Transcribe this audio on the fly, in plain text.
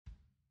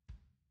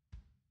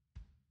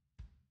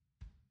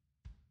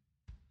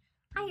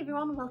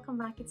everyone, welcome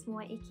back. It's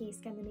Moa, aka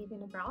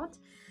Scandinavian Abroad.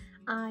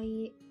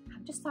 I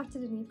have just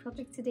started a new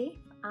project today,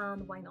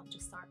 and why not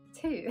just start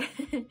two?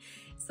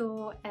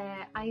 So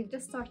I've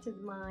just started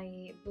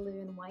my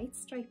blue and white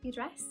stripy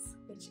dress,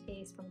 which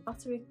is from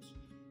Butterick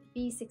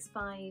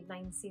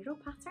B6590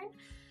 pattern,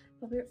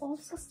 but we're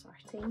also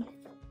starting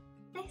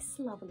this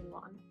lovely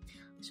one.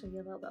 I'll show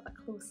you a little bit of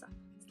a close-up.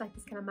 It's like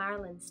this kind of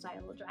Marilyn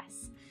style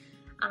dress,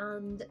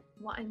 and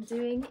what I'm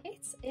doing,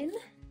 it's in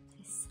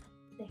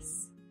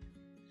this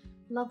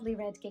lovely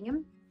red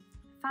gingham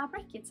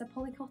fabric. It's a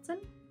polycotton.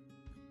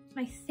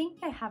 I think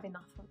I have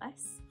enough of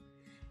this.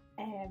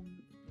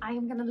 I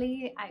am going to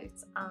lay it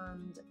out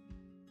and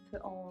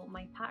put all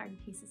my pattern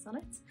pieces on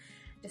it,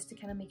 just to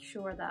kind of make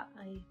sure that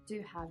I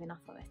do have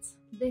enough of it.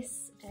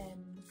 This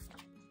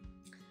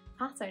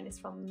pattern is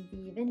from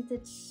the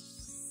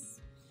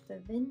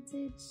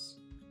vintage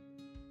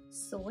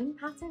sewing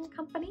pattern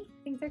company,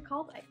 I think they're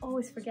called. I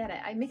always forget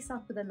it. I mix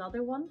up with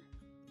another one.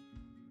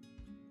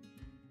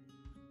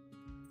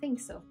 I think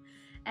so.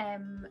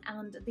 And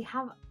they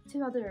have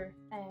two other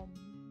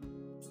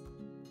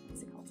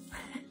what's it called?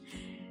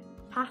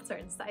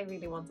 patterns that I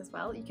really want as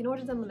well. You can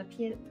order them in a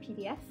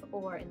PDF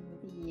or in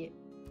the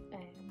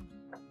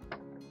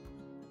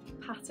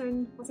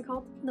pattern, what's it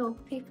called? No,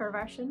 paper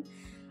version.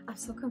 I'm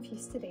so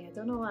confused today, I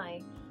don't know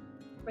why.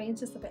 Brain's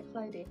just a bit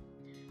cloudy.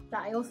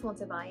 That I also want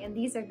to buy, and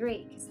these are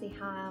great because they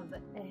have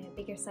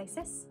bigger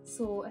sizes.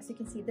 So as you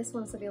can see, this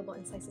one is available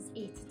in sizes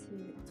 8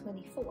 to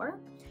 24,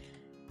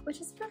 which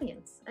is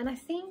brilliant. And I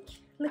think,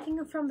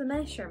 looking from the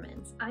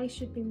measurements, I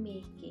should be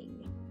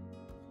making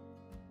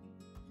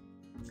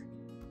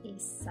a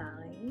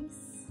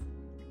size,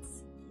 let's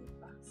see,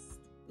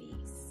 bust,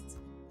 waist,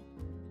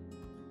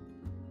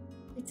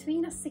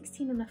 between a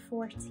 16 and a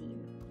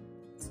 14.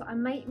 So I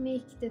might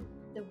make the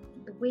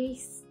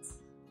waist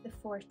the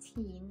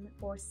 14,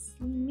 or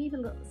maybe a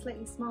little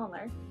slightly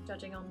smaller,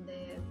 judging on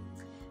the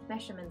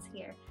measurements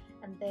here,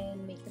 and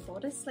then make the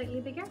bodice slightly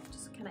bigger,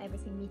 just kind of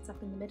everything meets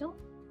up in the middle,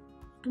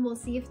 and we'll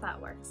see if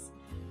that works.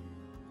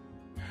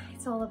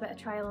 It's all a bit of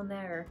trial and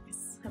error,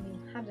 because I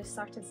mean, I've just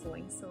started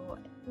sewing, so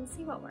we'll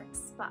see what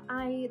works. But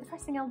the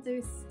first thing I'll do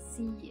is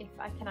see if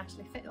I can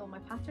actually fit all my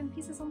pattern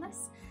pieces on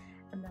this,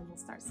 and then we'll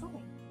start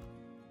sewing.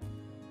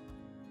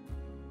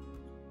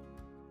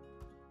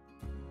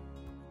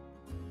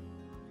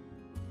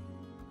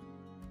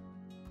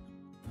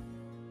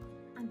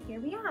 And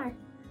here we are.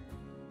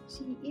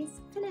 She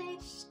is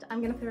finished. I'm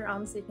gonna put her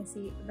on so you can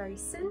see very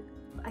soon.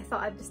 But I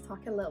thought I'd just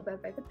talk a little bit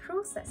about the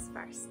process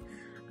first.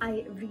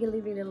 I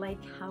really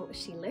like how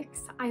she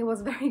looks. I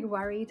was very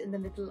worried in the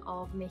middle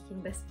of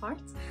making this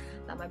part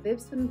that my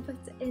boobs wouldn't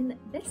fit in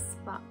this,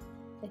 but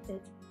it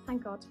did,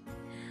 thank God.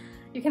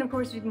 You can of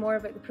course read more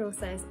about the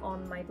process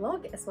on my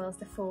blog, as well as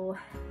the full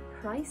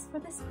price for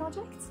this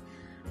project.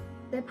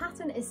 The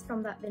pattern is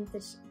from that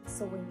vintage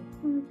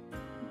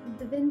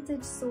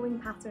sewing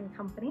pattern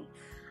company,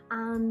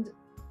 and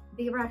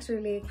they were actually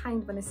really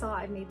kind when they saw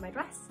I made my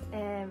dress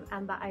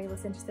and that I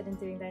was interested in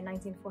doing their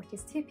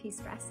 1940s two-piece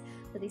dress,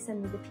 but they sent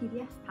me the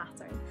PDF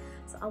pattern,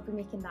 so I'll be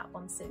making that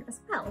one soon as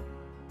well.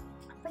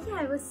 But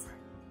yeah, it was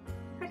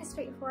pretty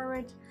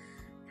straightforward.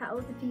 Cut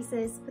out the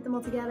pieces, put them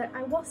all together.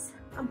 I was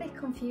a bit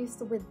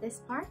confused with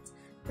this part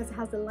because it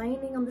has the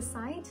lining on the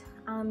side,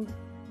 and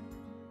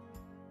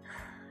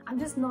I'm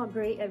just not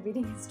great at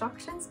reading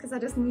instructions because I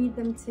just need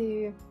them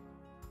to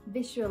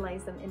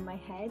visualize them in my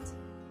head,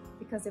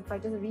 because if I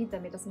just read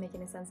them it doesn't make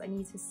any sense. I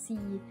need to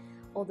see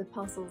all the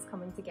puzzles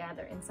coming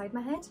together inside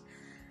my head.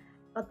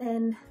 But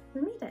then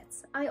we made it.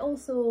 I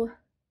also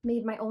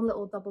made my own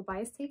little double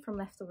bias tape from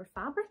leftover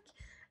fabric,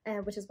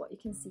 which is what you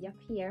can see up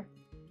here,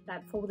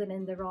 that folded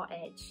in the raw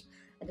edge.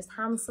 I just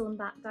hand sewn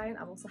that down.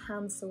 I've also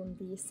hand sewn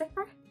the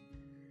zipper.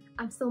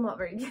 I'm still not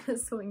very good at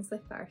sewing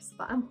zippers,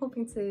 but I'm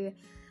hoping to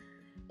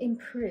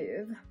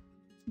improve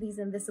these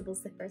invisible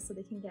zippers so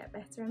they can get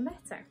better and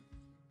better.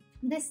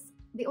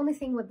 The only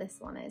thing with this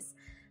one is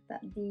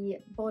that the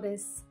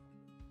bodice,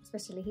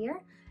 especially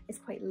here, is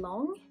quite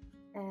long.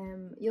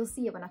 You'll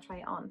see it when I try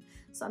it on,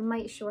 so I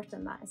might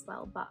shorten that as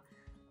well, but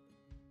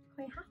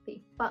quite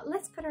happy. But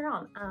let's put her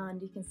on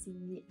and you can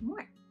see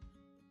more.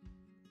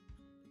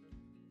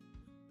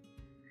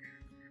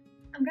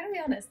 I'm gonna be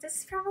honest, this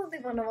is probably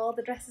one of all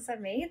the dresses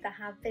I've made that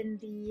have been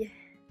the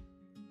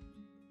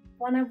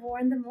one I've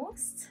worn the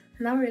most.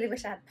 And I really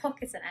wish I had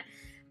pockets in it,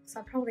 so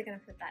I'm probably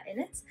gonna put that in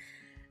it.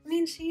 I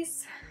mean,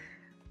 she's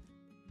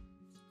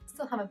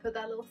still haven't put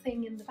that little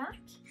thing in the back,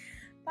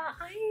 but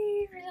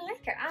I really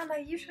like her, and I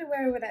usually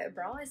wear her without a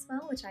bra as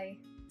well, which I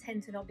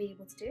tend to not be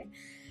able to do.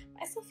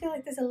 But I still feel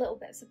like there's a little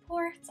bit of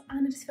support,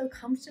 and I just feel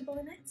comfortable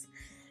in it.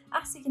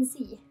 As you can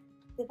see,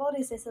 the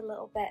bodice is a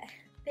little bit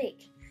big,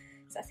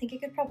 so I think I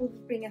could probably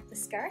bring up the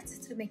skirt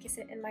to make it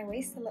sit in my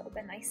waist a little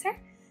bit nicer.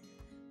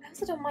 I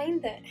also don't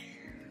mind it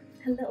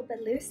a little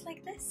bit loose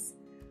like this.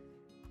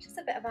 Just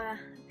a bit of a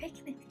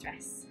picnic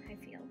dress, I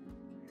feel.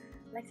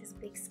 I like this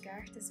big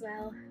skirt as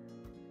well.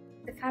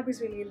 The fabric's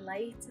really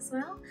light as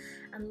well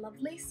and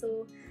lovely,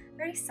 so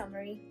very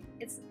summery.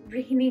 It's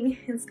raining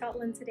in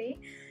Scotland today,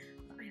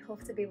 but I'm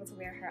hope to be able to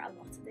wear her a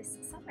lot this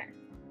summer.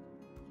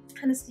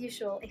 And as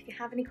usual, if you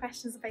have any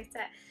questions about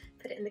it,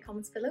 put it in the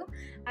comments below.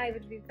 I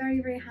would be very,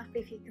 very happy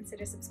if you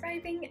consider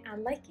subscribing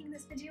and liking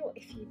this video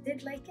if you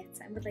did like it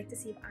and would like to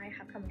see what I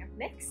have coming up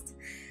next.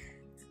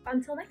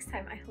 Until next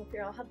time, I hope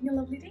you're all having a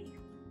lovely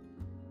day.